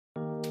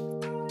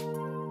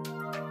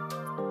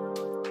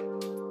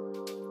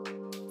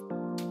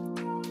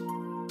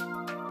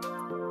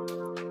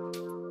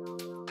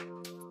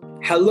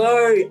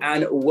Hello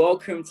and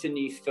welcome to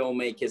New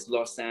Filmmakers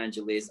Los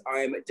Angeles.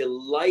 I'm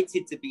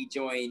delighted to be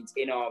joined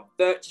in our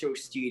virtual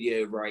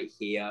studio right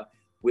here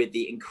with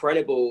the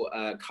incredible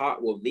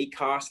lead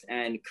cast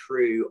and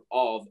crew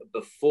of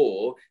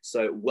Before.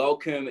 So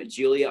welcome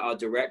Julia, our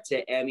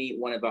director, Emi,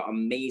 one of our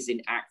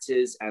amazing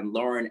actors, and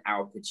Lauren,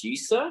 our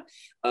producer.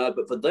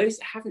 But for those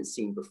that haven't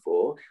seen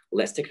Before,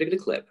 let's take a look at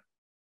the clip.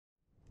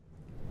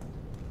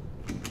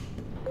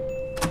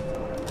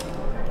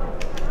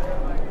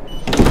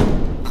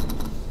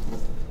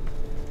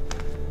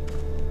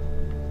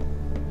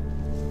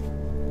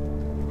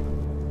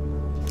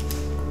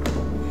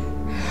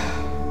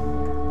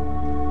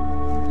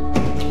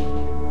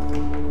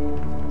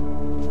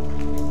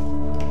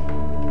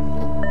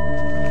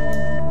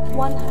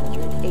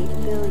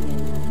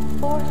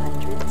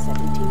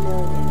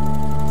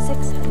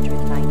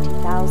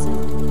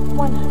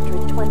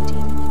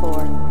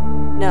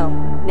 108,470,690,124. No,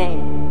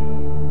 name.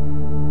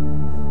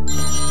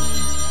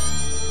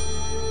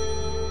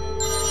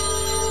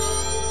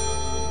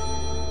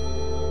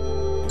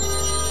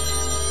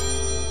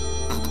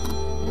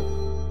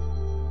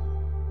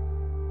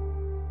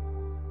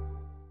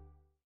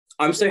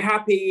 I'm so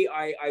happy.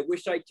 I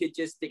wish I could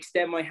just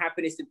extend my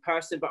happiness in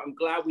person, but I'm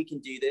glad we can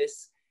do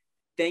this.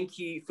 Thank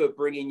you for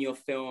bringing your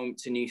film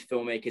to New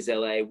Filmmakers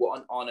LA. What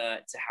an honor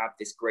to have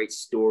this great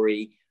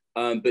story.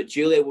 But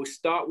Julia, we'll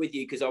start with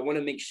you because I want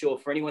to make sure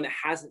for anyone that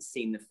hasn't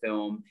seen the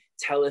film,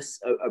 tell us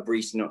a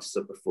brief synopsis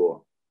of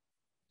Before.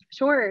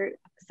 Sure.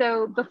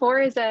 So Before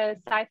is a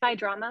sci-fi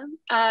drama,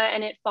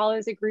 and it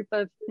follows a group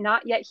of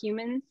not yet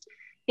humans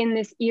in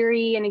this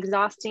eerie and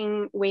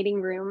exhausting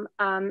waiting room.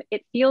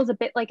 It feels a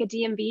bit like a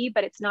DMV,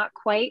 but it's not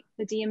quite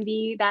the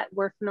DMV that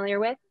we're familiar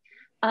with.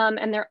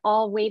 And they're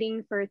all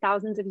waiting for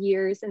thousands of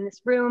years in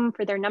this room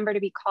for their number to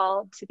be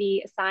called to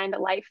be assigned a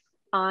life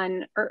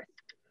on Earth.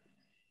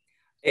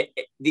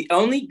 The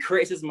only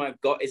criticism I've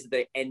got is that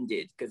they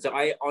ended, because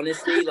I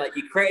honestly, like,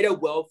 you created a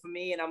world for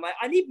me and I'm like,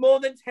 I need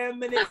more than 10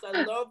 minutes.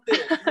 I love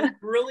this. This is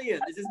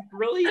brilliant. This is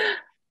brilliant.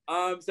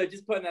 So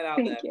just putting that out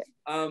Thank there. you.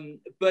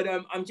 But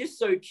I'm just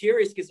so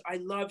curious because I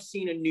love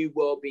seeing a new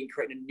world being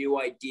created, a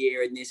new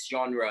idea in this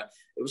genre.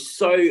 It was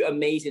so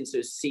amazing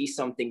to see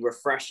something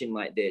refreshing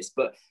like this.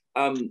 But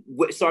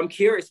so I'm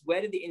curious,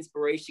 where did the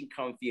inspiration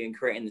come for you in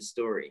creating the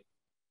story?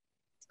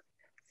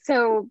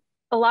 So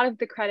a lot of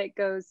the credit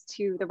goes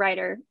to the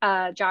writer,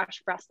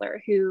 Josh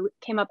Bressler, who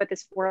came up with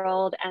this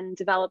world and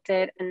developed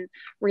it and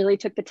really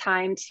took the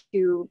time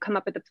to come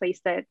up with a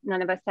place that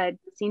none of us had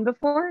seen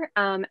before.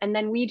 And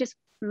then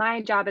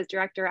my job as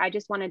director, I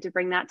just wanted to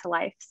bring that to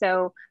life.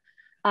 So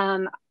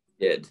my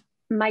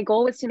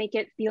goal was to make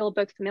it feel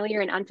both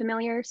familiar and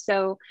unfamiliar.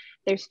 So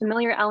there's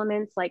familiar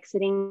elements like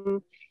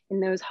sitting in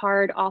those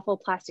hard, awful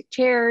plastic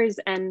chairs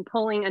and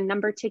pulling a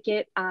number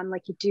ticket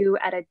like you do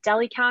at a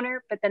deli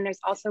counter. But then there's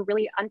also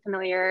really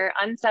unfamiliar,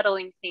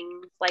 unsettling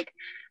things like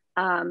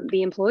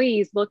the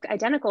employees look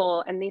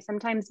identical and they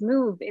sometimes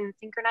move in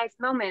synchronized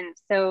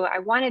moments. So I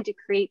wanted to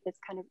create this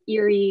kind of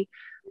eerie,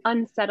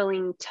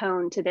 unsettling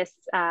tone to this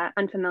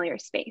unfamiliar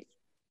space.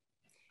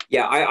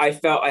 Yeah, I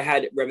felt I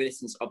had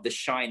reminiscence of The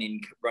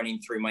Shining running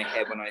through my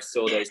head when I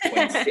saw those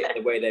twins sit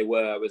the way they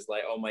were. I was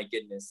like, oh my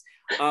goodness.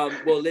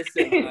 Well,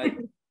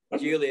 listen,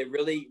 Julia,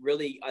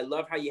 really, I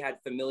love how you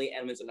had familiar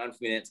elements and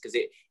unfamiliar elements because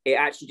it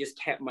actually just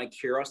kept my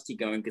curiosity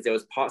going because there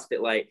was parts of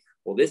it like,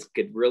 well, this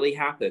could really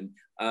happen,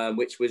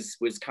 which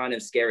was kind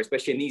of scary,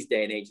 especially in these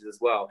day and ages as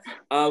well.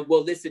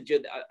 Well, listen,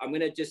 I'm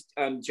going to just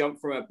jump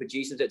from a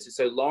producer to,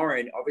 so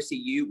Lauren, obviously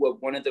you were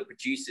one of the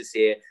producers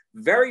here,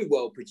 very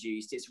well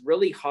produced. It's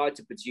really hard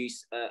to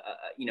produce a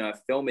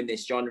film in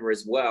this genre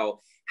as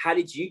well. How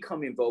did you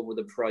come involved with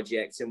the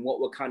project and what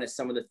were kind of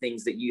some of the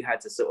things that you had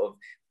to sort of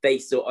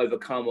face or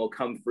overcome or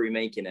come through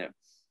making it?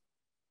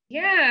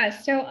 Yeah,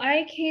 so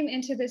I came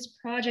into this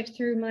project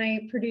through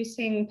my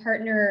producing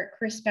partner,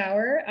 Chris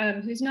Bauer,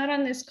 who's not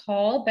on this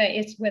call, but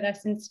is with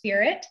us in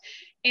spirit.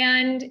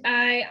 And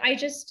I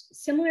just,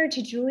 similar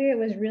to Julia,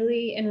 was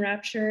really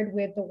enraptured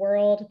with the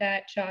world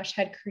that Josh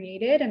had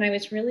created. And I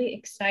was really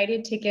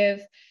excited to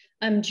give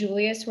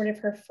Julia sort of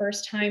her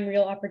first time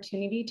real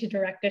opportunity to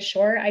direct a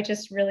short. I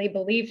just really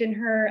believed in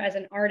her as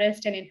an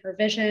artist and in her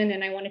vision.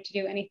 And I wanted to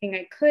do anything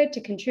I could to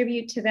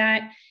contribute to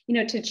that,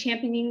 to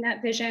championing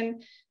that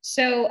vision.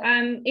 So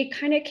it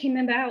kind of came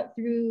about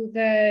through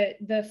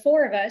the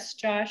four of us,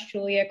 Josh,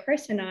 Julia,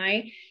 Chris, and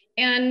I.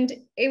 And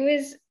it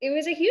was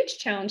a huge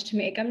challenge to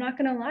make. I'm not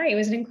going to lie. It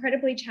was an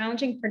incredibly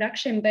challenging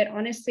production, but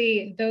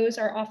honestly, those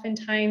are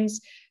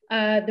oftentimes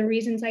the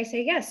reasons I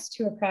say yes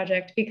to a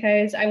project,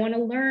 because I want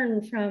to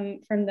learn from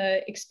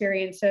the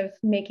experience of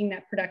making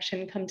that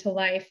production come to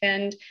life.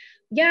 And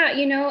yeah,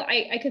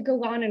 I could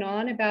go on and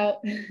on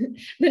about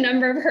the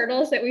number of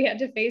hurdles that we had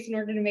to face in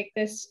order to make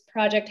this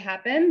project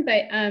happen.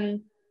 But,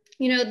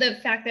 the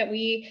fact that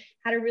we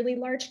had a really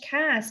large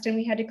cast and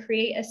we had to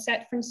create a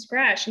set from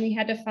scratch and we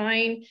had to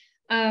find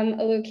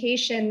a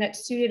location that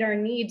suited our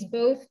needs,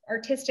 both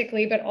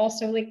artistically, but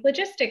also like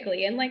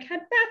logistically, and like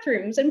had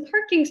bathrooms and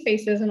parking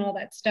spaces and all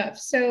that stuff.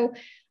 So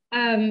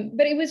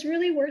But it was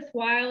really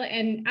worthwhile.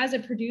 And as a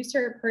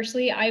producer,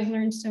 personally, I've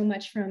learned so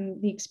much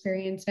from the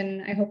experience,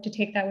 and I hope to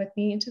take that with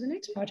me into the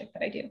next project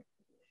that I do.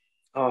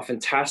 Oh,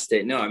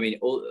 fantastic. No, I mean,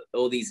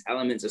 all these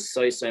elements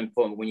are so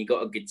important. When you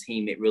got a good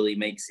team, it really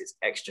makes it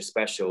extra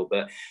special.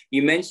 But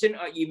you mentioned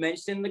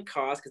the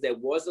cast, because there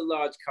was a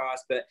large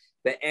cast, but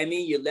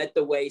Emi, you led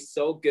the way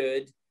so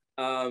good.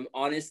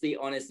 Honestly,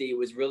 it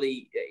was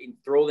really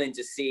enthralling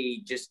to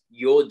see just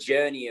your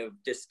journey of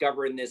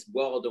discovering this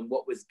world and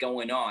what was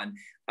going on.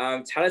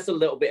 Tell us a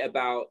little bit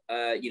about,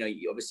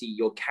 obviously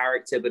your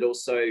character, but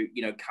also,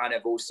 kind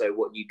of also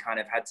what you kind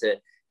of had to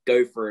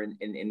go for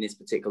in this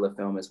particular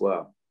film as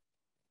well.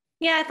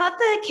 Yeah, I thought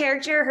the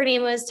character, her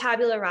name was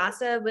Tabula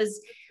Rasa, was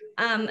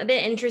a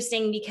bit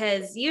interesting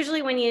because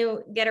usually when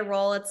you get a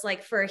role, it's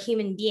like for a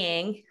human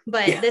being,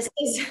 but yeah. This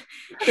is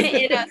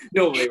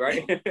normally,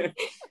 right?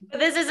 But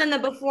this is in the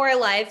before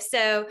life.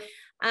 So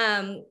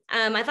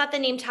I thought the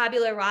name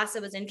Tabula Rasa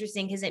was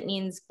interesting because it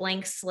means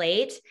blank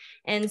slate.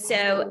 And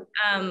so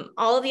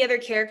all of the other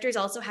characters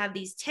also have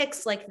these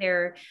tics, like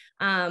they're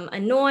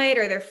annoyed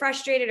or they're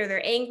frustrated or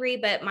they're angry,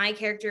 but my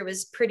character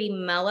was pretty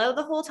mellow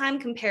the whole time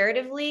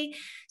comparatively.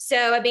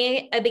 So I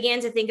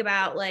began to think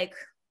about like,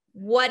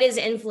 what is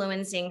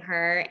influencing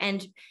her,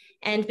 and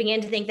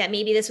began to think that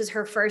maybe this was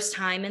her first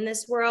time in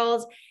this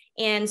world.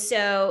 And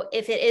so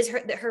if it is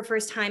her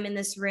first time in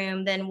this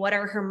room, then what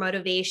are her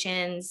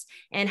motivations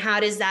and how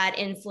does that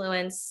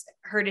influence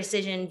her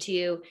decision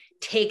to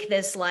take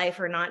this life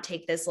or not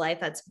take this life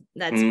that's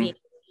being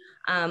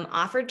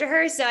offered to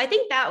her? So I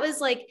think that was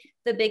like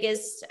the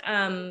biggest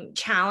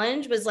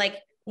challenge, was like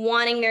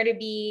wanting there to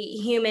be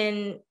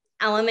human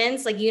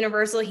elements, like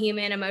universal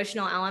human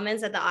emotional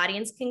elements that the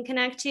audience can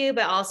connect to,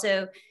 but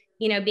also,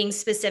 being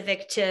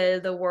specific to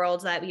the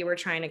world that we were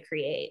trying to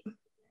create.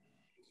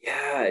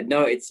 Yeah,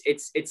 no,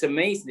 it's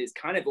amazing. It's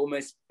kind of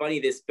almost funny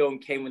this film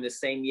came in the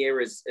same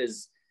year as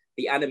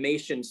the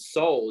animation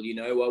Soul,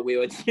 while we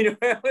were,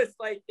 I was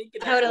like thinking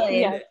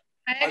totally. Yeah.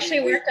 I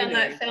actually worked on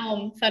that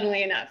film,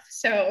 funnily enough.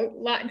 So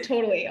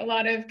a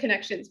lot of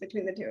connections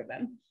between the two of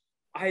them.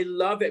 I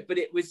love it, but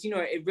it was,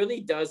 it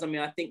really does. I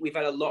mean, I think we've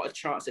had a lot of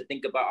chance to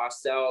think about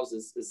ourselves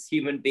as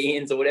human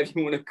beings or whatever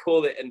you want to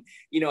call it. And,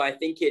 I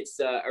think it's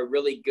a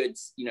really good,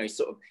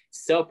 sort of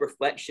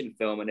self-reflection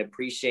film and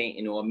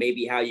appreciating, or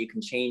maybe how you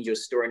can change your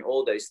story and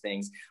all those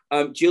things.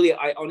 Julia,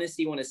 I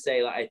honestly want to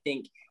say, like, I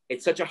think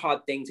it's such a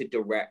hard thing to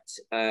direct,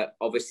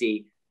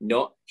 obviously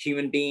not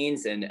human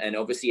beings and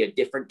obviously a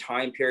different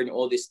time period and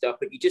all this stuff,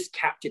 but you just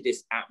captured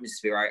this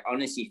atmosphere. I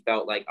honestly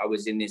felt like I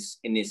was in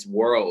this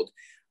world.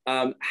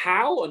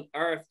 How on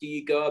earth do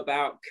you go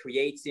about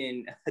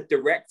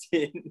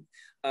directing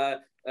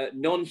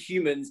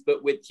non-humans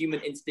but with human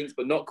instincts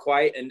but not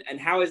quite, and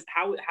how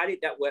did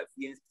that work for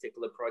you in this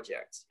particular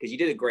project? Because you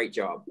did a great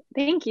job.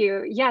 Thank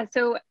you. Yeah,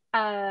 so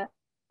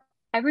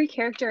every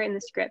character in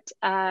the script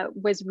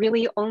was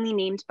really only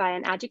named by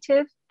an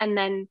adjective and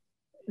then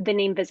the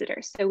name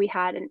visitor. So we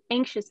had an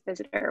anxious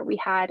visitor, we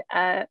had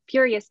a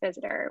furious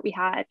visitor, we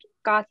had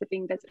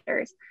gossiping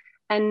visitors.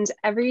 And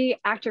every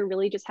actor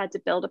really just had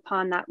to build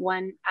upon that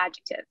one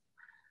adjective.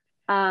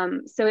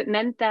 So it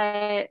meant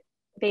that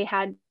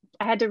I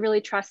had to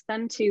really trust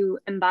them to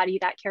embody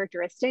that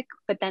characteristic,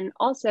 but then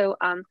also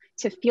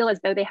to feel as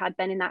though they had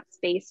been in that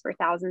space for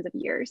thousands of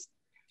years.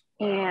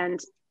 Wow. And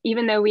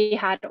even though we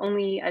had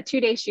only a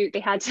 2-day shoot, they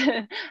had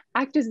to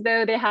act as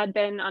though they had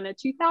been on a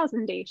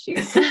 2,000-day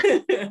shoot.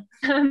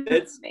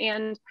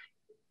 And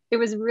it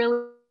was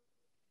really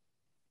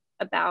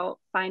about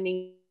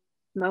finding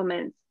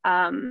moments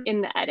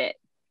in the edit.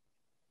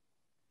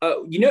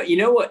 You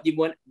know what?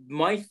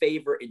 My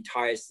favorite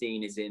entire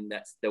scene is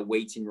that's the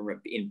waiting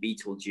room in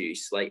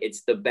Beetlejuice. Like,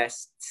 it's the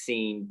best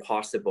scene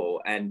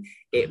possible, and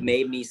it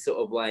made me sort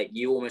of like,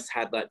 you almost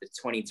had like the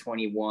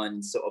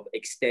 2021 sort of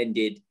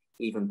extended,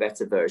 even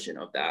better version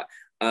of that.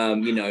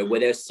 Where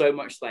there's so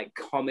much like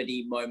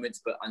comedy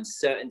moments but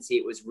uncertainty.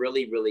 It was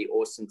really, really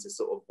awesome to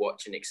sort of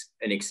watch and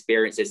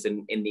experience this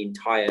in the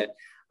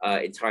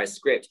entire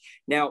script.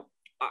 Now,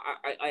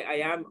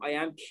 I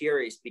am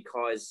curious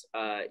because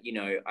I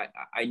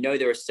know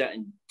there are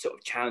certain sort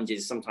of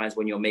challenges sometimes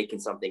when you're making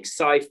something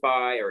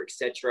sci-fi or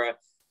etc.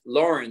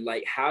 Lauren,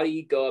 like, how do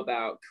you go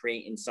about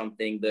creating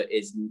something that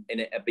is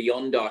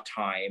beyond our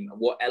time?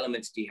 What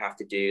elements do you have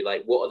to do?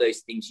 Like, what are those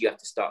things you have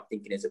to start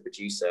thinking as a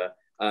producer,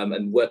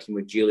 and working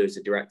with Julia as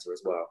a director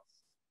as well?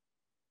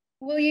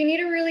 Well, you need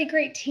a really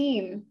great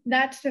team.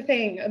 That's the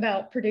thing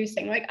about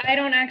producing. Like, I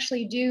don't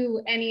actually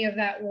do any of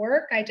that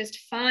work. I just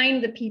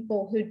find the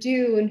people who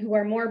do and who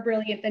are more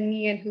brilliant than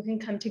me and who can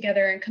come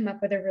together and come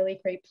up with a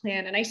really great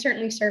plan. And I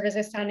certainly serve as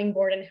a sounding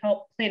board and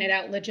help plan it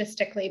out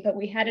logistically. But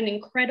we had an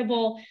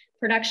incredible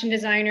production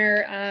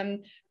designer,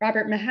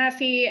 Robert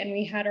Mahaffey, and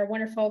we had our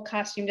wonderful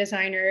costume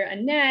designer,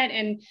 Annette,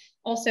 and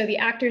also the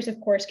actors, of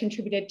course,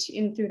 contributed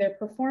through their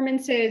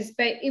performances.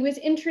 But it was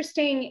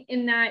interesting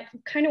in that,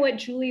 kind of what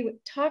Julie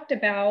talked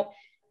about.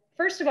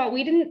 First of all,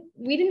 we didn't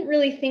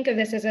really think of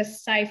this as a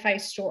sci-fi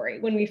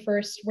story when we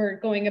first were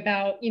going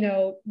about,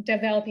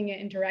 developing it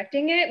and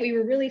directing it. We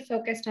were really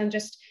focused on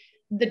just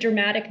the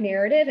dramatic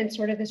narrative and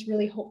sort of this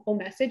really hopeful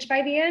message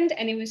by the end.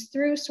 And it was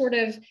through sort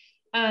of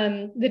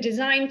the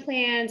design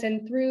plans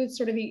and through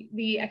sort of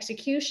the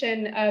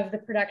execution of the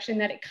production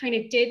that it kind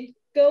of did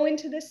go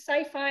into this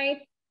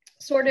sci-fi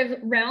sort of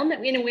realm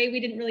that in a way we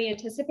didn't really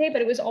anticipate,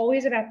 but it was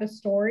always about the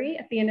story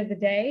at the end of the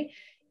day.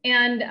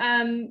 And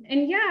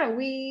yeah,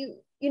 we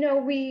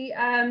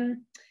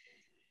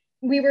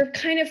were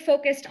kind of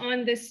focused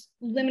on this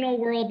liminal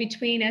world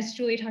between, as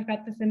Julia talked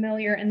about, the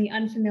familiar and the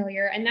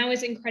unfamiliar. And that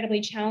was incredibly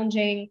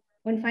challenging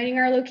when finding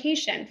our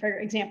location. For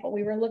example,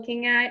 we were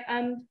looking at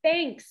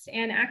banks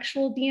and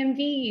actual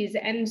DMVs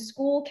and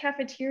school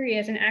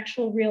cafeterias and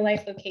actual real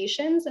life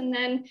locations. And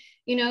then,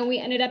 we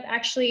ended up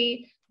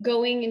actually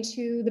going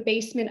into the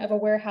basement of a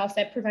warehouse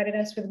that provided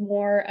us with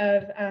more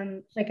of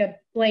like a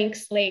blank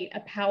slate, a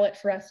palette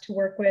for us to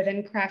work with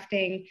and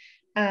crafting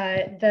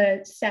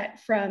the set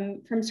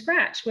from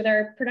scratch with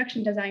our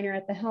production designer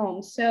at the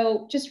helm.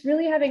 So just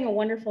really having a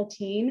wonderful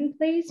team in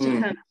place to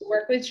come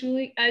work with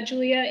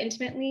Julia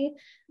intimately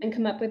and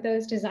come up with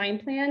those design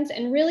plans,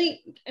 and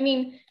really,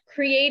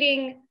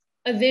 creating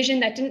a vision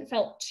that didn't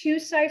feel too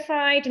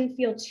sci-fi, didn't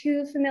feel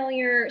too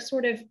familiar,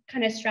 sort of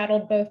kind of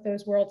straddled both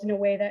those worlds in a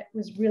way that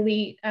was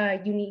really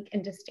unique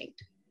and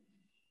distinct.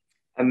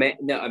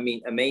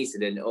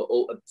 Amazing. And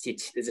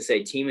as I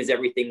say, team is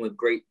everything, with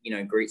great,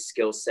 great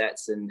skill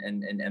sets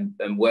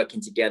and working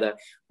together.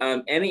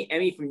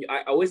 Emi,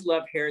 I always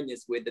love hearing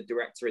this with the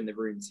director in the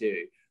room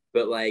too.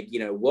 But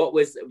what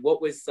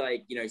was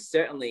like,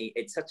 certainly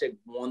it's such a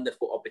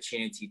wonderful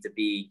opportunity to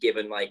be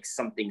given like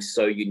something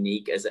so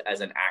unique as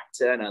an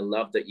actor. And I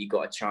love that you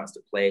got a chance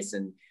to play us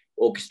and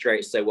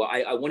orchestrate so well.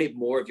 I wanted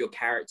more of your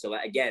character.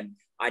 Like, again,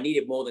 I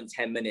needed more than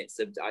 10 minutes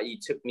of, you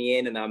took me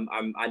in and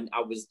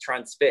I was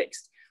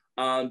transfixed.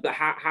 But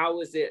how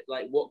was it,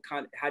 like,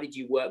 how did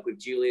you work with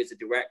Julia as a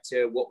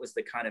director? What was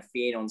the kind of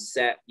feeling on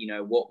set?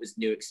 What was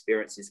new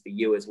experiences for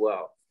you as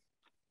well?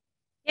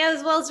 Yeah,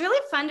 it's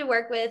really fun to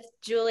work with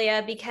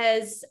Julia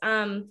because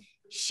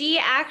she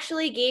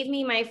actually gave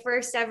me my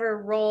first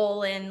ever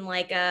role in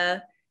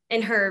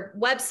in her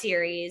web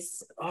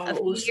series a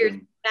few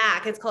years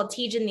back. It's called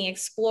Tej and the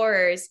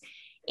Explorers.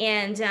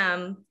 And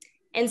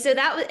so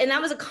that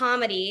was a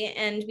comedy,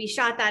 and we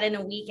shot that in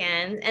a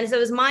weekend. And so it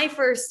was my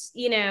first,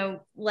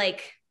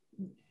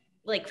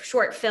 like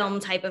short film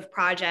type of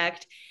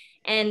project,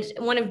 and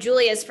one of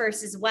Julia's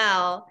first as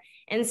well.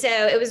 And so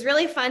it was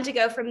really fun to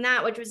go from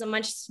that, which was a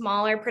much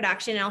smaller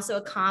production and also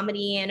a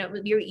comedy. And it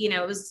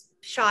was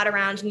shot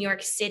around New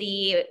York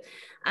City,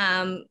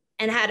 and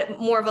had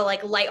more of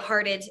a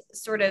lighthearted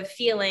sort of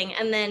feeling.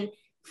 And then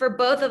for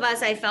both of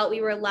us, I felt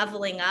we were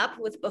leveling up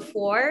with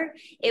before.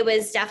 It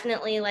was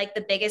definitely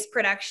the biggest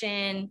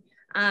production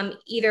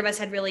either of us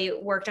had really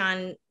worked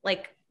on,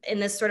 in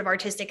this sort of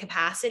artistic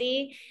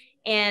capacity.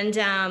 And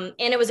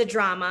it was a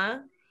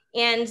drama,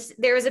 and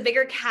there was a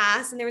bigger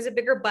cast and there was a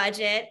bigger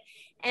budget.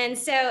 And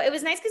so it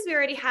was nice because we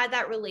already had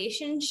that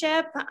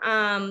relationship.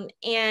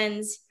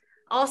 And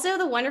also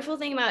the wonderful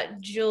thing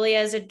about Julia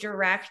as a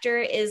director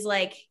is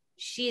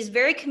she's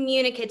very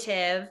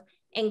communicative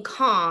and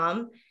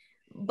calm,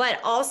 but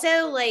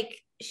also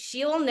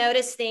she'll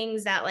notice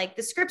things that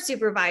the script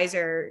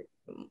supervisor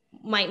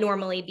might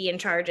normally be in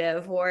charge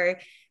of, or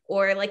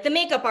the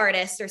makeup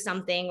artist or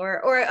something,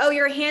 or oh,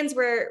 your hands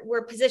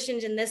were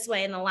positioned in this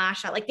way in the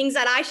last shot, things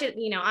that I should,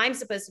 I'm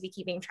supposed to be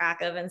keeping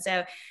track of. And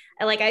so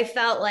I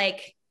felt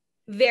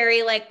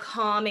very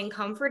calm and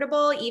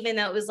comfortable, even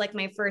though it was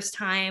my first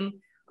time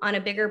on a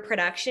bigger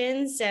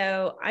production.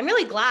 So I'm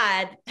really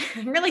glad.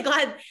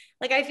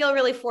 I feel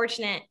really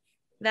fortunate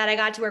that I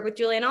got to work with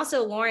Julia, and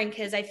also Lauren,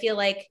 because I feel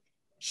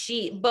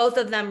both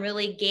of them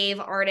really gave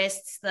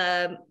artists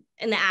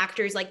and the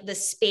actors the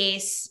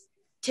space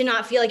to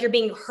not feel you're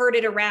being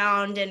herded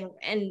around,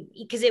 and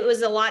because it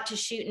was a lot to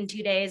shoot in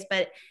 2 days,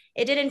 but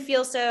it didn't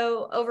feel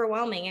so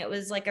overwhelming. It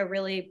was a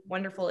really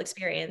wonderful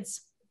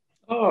experience.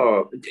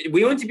 Oh,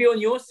 we want to be on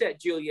your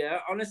set,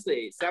 Julia. Honestly,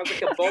 it sounds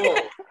like a ball.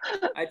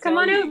 Come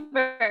on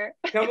over.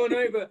 Come on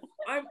over.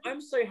 I'm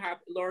so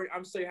happy, Lauren.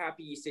 I'm so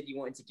happy you said you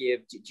wanted to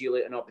give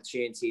Julia an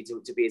opportunity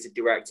to be as a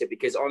director,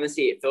 because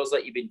honestly, it feels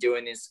like you've been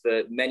doing this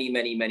for many,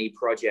 many, many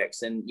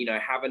projects, and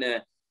having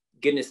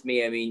goodness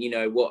me,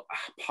 what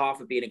half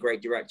of being a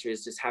great director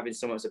is just having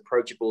someone that's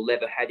approachable,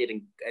 level-headed,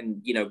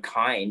 and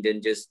kind,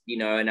 and just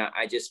and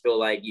I just feel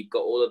like you've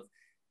got all of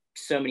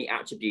so many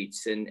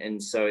attributes,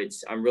 and so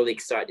I'm really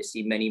excited to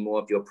see many more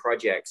of your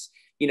projects.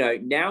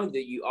 Now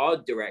that you are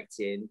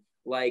directing,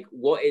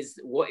 what is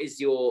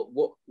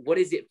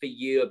it for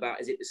you about?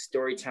 Is it the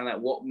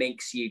storytelling? What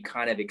makes you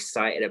kind of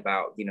excited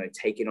about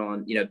taking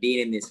on being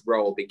in this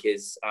role?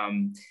 Because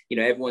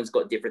everyone's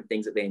got different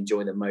things that they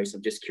enjoy the most.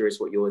 I'm just curious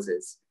what yours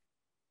is.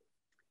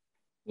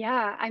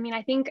 Yeah,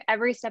 I think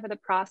every step of the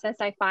process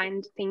I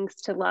find things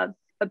to love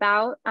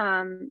about.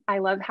 I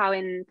love how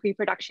in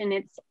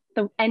pre-production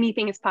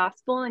anything is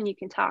possible, and you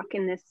can talk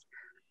in this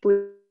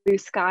blue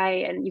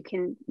sky, and you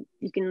can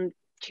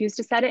choose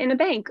to set it in a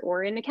bank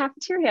or in a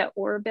cafeteria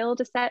or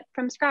build a set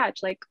from scratch,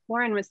 like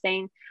Lauren was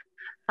saying.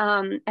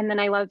 And then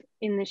I love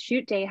in the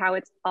shoot day how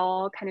it's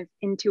all kind of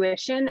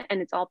intuition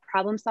and it's all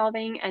problem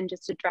solving and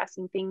just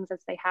addressing things as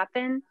they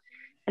happen.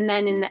 And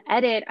then in the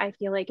edit, I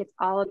feel like it's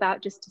all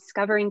about just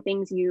discovering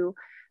things you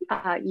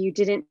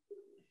didn't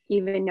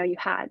even know you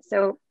had.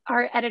 So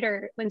our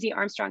editor, Lindsay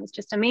Armstrong, is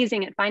just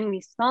amazing at finding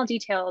these small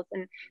details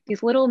and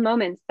these little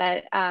moments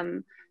that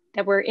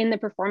that were in the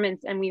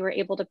performance, and we were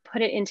able to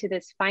put it into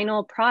this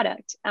final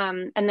product.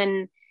 And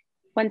then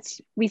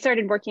once we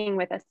started working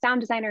with a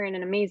sound designer and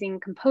an amazing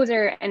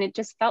composer, and it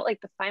just felt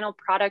like the final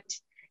product,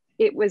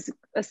 it was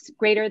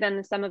greater than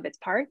the sum of its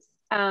parts,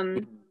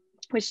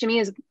 which to me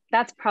is,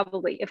 that's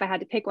probably, if I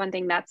had to pick one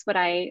thing, that's what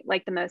I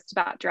like the most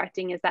about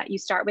directing, is that you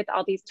start with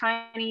all these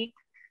tiny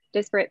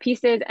disparate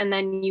pieces and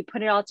then you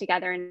put it all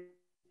together and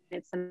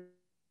it's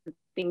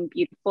something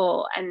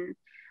beautiful. And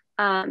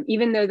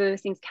even though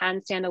those things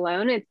can stand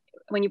alone, it's,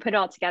 when you put it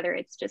all together,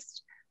 it's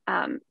just,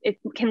 it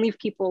can leave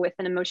people with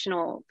an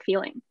emotional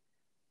feeling.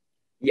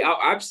 Yeah,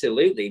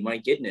 absolutely. My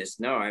goodness.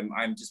 No, I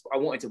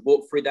wanted to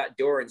walk through that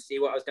door and see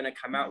what I was going to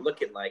come out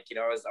looking like. You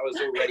know, I was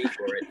all ready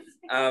for it.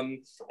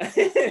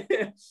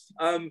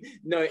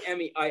 No,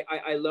 Emi,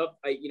 I love,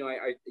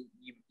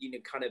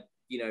 you kind of,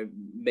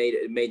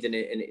 made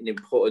an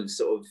important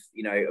sort of,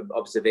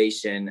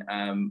 observation,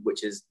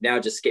 which has now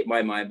just skipped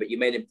my mind, but you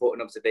made an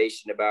important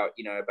observation about,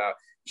 about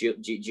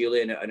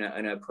Julia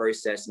and her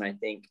process. And I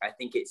think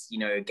it's,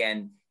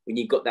 again, when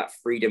you've got that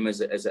freedom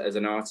as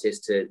an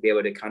artist to be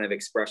able to kind of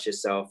express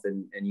yourself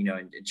and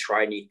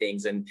try new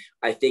things. And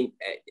I think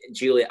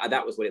Julia,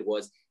 that was what it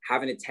was,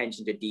 having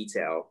attention to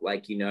detail.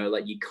 Like,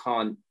 like you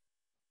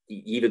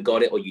either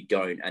got it or you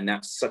don't. And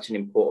that's such an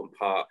important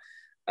part,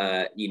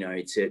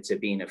 to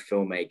being a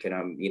filmmaker.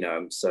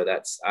 And so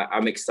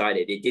I'm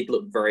excited. It did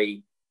look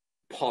very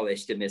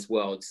polished in this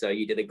world. So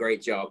you did a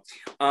great job.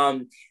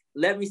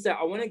 Let me say,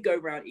 I want to go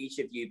around each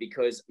of you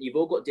because you've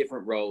all got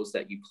different roles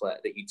that you play,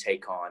 that you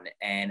take on,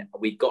 and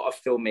we've got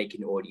a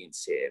filmmaking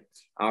audience here.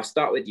 I'll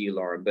start with you,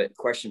 Lauren, but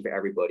question for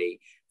everybody.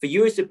 For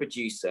you as a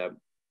producer,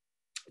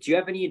 do you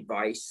have any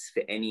advice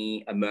for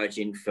any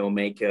emerging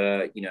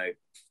filmmaker,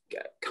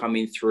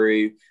 coming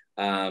through?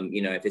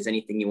 If there's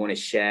anything you want to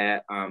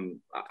share,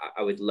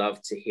 I would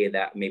love to hear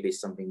that. Maybe it's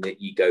something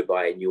that you go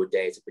by in your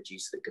day as a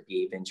producer that could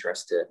be of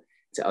interest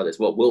to others.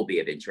 Well, will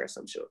be of interest,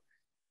 I'm sure.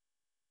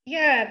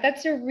 Yeah,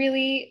 that's a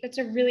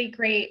really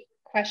great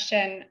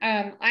question.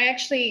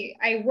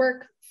 I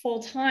work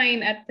full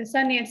time at the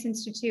Sundance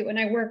Institute, and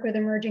I work with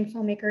emerging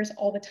filmmakers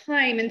all the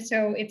time. And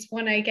so it's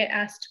one I get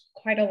asked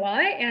quite a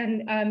lot.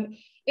 And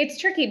it's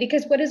tricky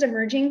because what does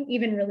emerging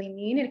even really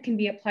mean? It can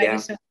be applied to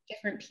so many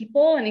different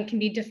people and it can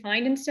be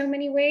defined in so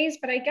many ways.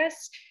 But I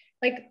guess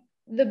like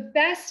the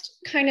best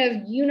kind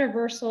of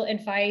universal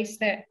advice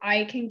that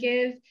I can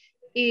give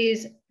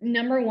is,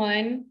 number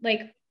one,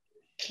 like,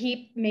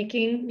 keep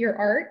making your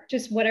art,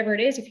 just whatever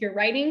it is. If you're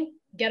writing,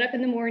 get up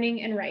in the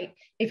morning and write.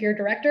 If you're a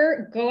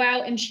director, go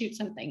out and shoot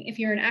something. If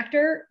you're an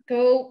actor,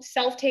 go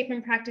self-tape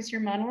and practice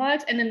your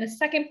monologues. And then the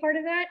second part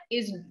of that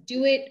is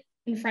do it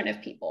in front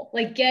of people,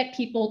 like get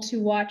people to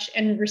watch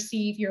and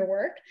receive your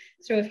work.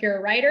 So if you're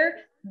a writer,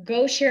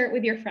 go share it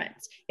with your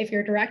friends. If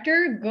you're a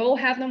director, go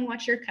have them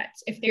watch your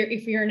cuts. If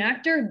you're an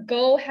actor,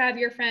 go have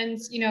your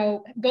friends,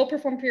 go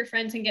perform for your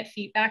friends and get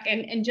feedback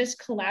and just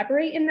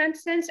collaborate in that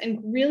sense and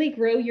really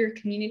grow your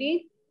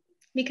community.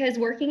 Because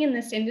working in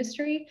this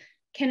industry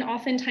can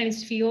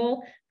oftentimes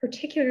feel,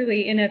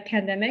 particularly in a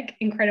pandemic,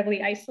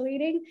 incredibly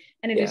isolating.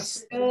 And it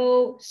is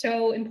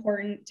so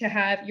important to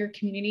have your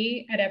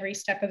community at every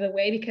step of the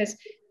way, because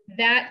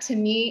that to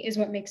me is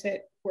what makes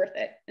it worth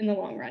it in the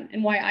long run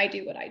and why I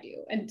do what I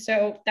do. And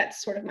so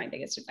that's sort of my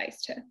biggest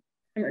advice to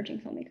emerging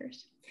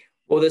filmmakers.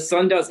 Well, the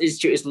Sundance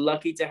Institute is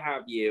lucky to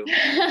have you,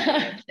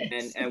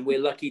 and we're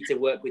lucky to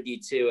work with you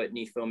too at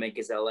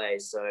NewFilmmakers LA.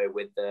 So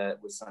with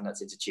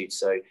Sundance Institute,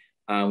 so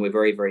we're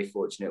very, very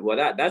fortunate. Well,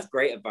 that's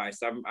great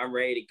advice. I'm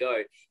ready to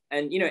go.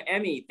 And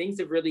Emi,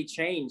 things have really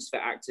changed for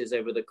actors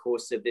over the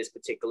course of this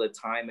particular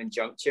time and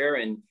juncture,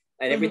 and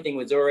everything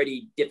was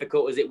already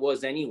difficult as it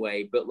was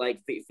anyway. But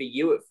like for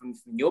you, from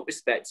your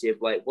perspective,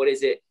 like what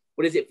is it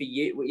for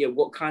you?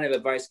 What kind of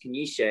advice can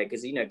you share?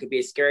 Because it could be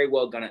a scary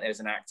world going out there as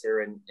an actor,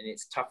 and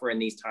it's tougher in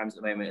these times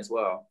at the moment as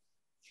well.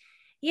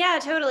 Yeah,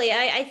 totally.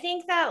 I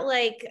think that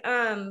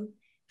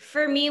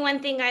for me,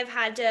 one thing I've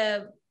had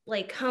to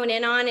hone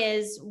in on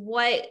is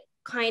what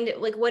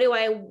do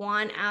I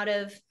want out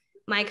of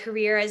my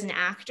career as an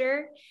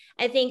actor.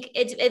 I think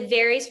it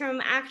varies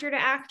from actor to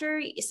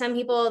actor. Some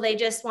people, they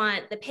just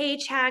want the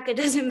paycheck. It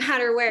doesn't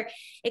matter where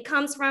it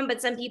comes from,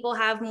 but some people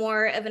have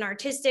more of an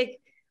artistic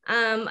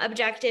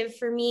objective.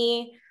 For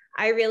me,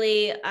 I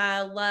really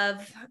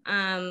love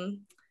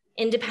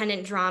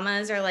independent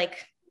dramas, or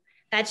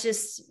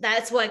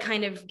that's what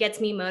kind of gets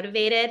me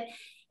motivated.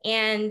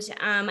 And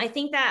I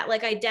think that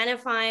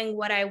identifying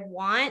what I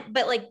want,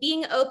 but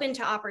being open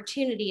to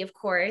opportunity, of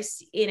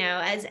course,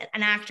 as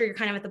an actor, you're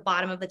kind of at the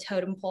bottom of the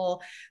totem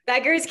pole.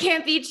 Beggars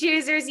can't be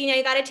choosers.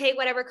 You got to take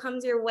whatever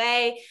comes your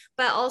way,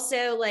 but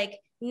also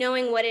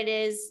knowing what it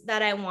is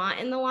that I want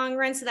in the long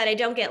run so that I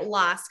don't get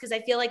lost. Because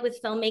I feel like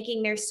with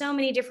filmmaking, there's so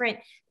many different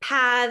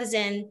paths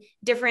and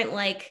different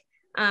like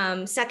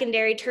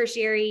secondary,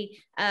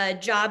 tertiary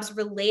jobs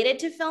related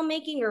to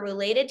filmmaking or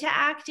related to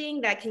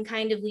acting that can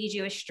kind of lead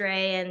you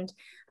astray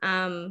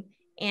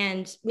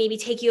and maybe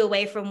take you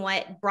away from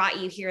what brought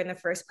you here in the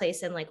first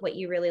place and like what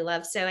you really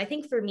love. So I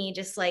think for me,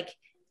 just like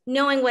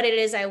knowing what it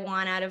is I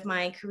want out of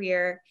my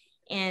career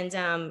and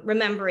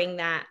remembering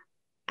that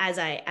as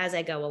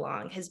I go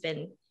along has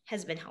been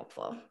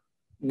helpful.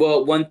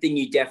 Well, one thing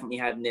you definitely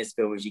had in this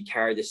film is you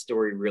carried the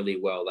story really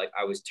well. Like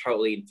I was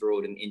totally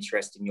enthralled and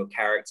interested in your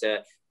character.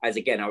 As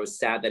again, I was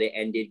sad that it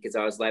ended because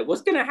I was like,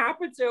 what's going to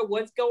happen to her?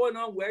 What's going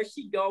on? Where's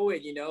she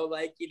going? You know,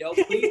 like, you know,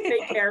 please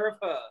take care of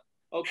her.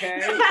 Okay.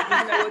 You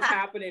know what's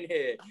happening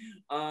here.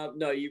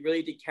 No, you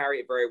really did carry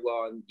it very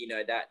well. And, you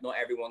know, that not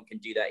everyone can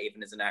do that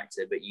even as an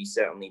actor, but you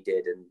certainly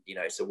did. And, you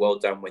know, so well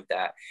done with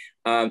that.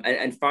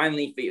 And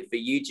finally for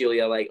you,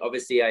 Julia, like,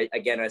 obviously, I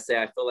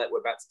feel like we're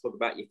about to talk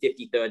about your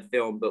 53rd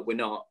film, but we're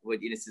not.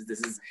 This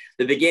is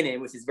the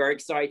beginning, which is very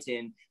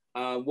exciting.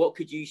 What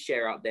could you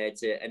share out there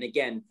and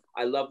again,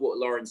 I love what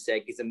Lauren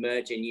said, because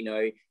emerging, you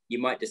know, you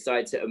might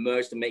decide to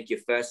emerge to make your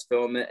first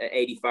film at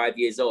 85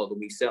 years old. And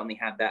we've certainly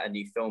had that at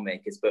New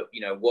Filmmakers, but you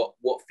know, what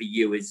for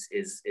you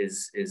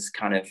is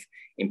kind of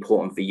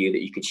important for you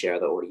that you could share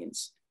with the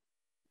audience?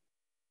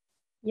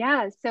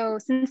 Yeah, so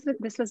since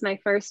this was my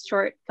first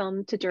short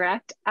film to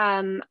direct,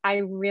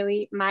 my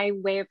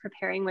way of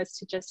preparing was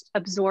to just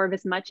absorb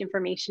as much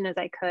information as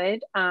I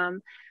could.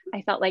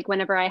 I felt like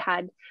whenever I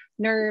had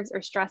nerves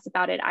or stress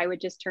about it, I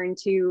would just turn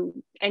to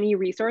any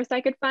resource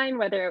I could find,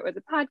 whether it was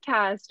a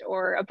podcast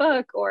or a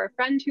book or a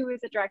friend who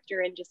was a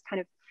director, and just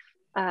kind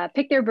of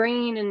pick their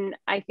brain. And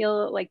I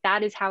feel like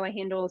that is how I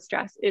handle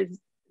stress, is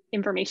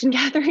information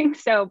gathering.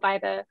 So by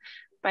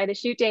the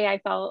shoot day, I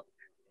felt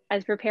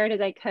as prepared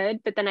as I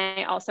could, but then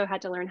I also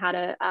had to learn how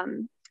to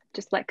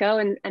just let go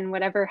and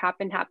whatever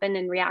happened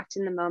and react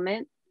in the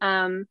moment.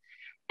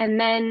 And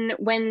then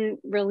when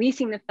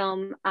releasing the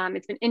film,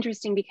 it's been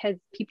interesting because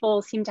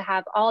people seem to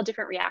have all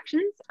different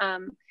reactions.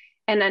 And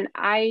then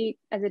I,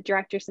 as a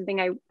director,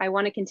 something I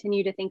want to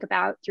continue to think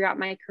about throughout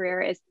my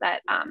career is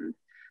that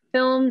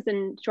films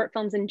and short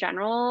films in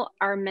general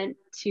are meant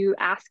to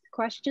ask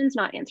questions,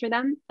 not answer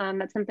them.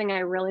 That's something I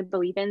really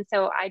believe in.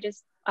 So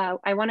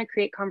I want to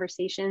create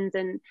conversations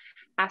and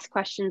ask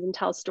questions and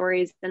tell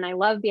stories. And I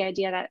love the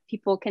idea that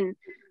people can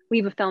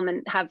leave a film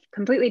and have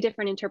completely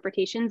different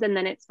interpretations, and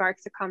then it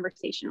sparks a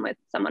conversation with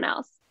someone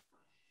else.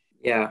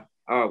 Yeah.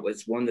 Oh,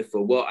 it's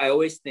wonderful. Well, I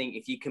always think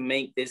if you can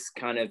make this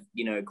kind of,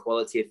 you know,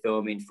 quality of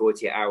film in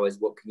 40 hours,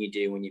 what can you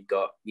do when you've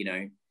got, you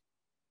know,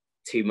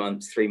 2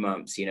 months, 3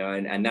 months, you know,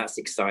 and that's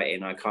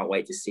exciting. I can't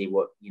wait to see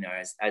what, you know,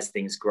 as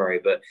things grow.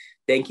 But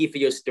thank you for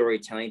your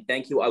storytelling.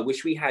 Thank you. I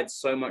wish we had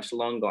so much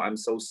longer. I'm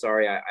so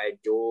sorry. I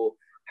adore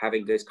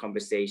having this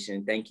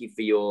conversation. Thank you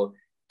for your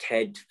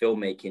TED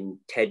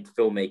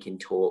filmmaking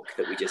talk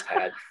that we just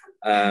had.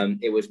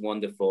 It was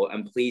wonderful.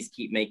 And please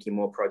keep making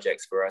more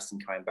projects for us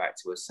and coming back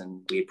to us.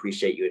 And we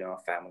appreciate you and our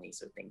family.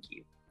 So thank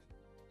you.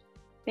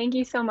 Thank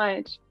you so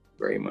much.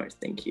 Very much.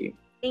 Thank you.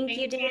 Thank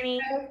you,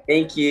 Danny.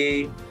 Thank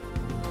you.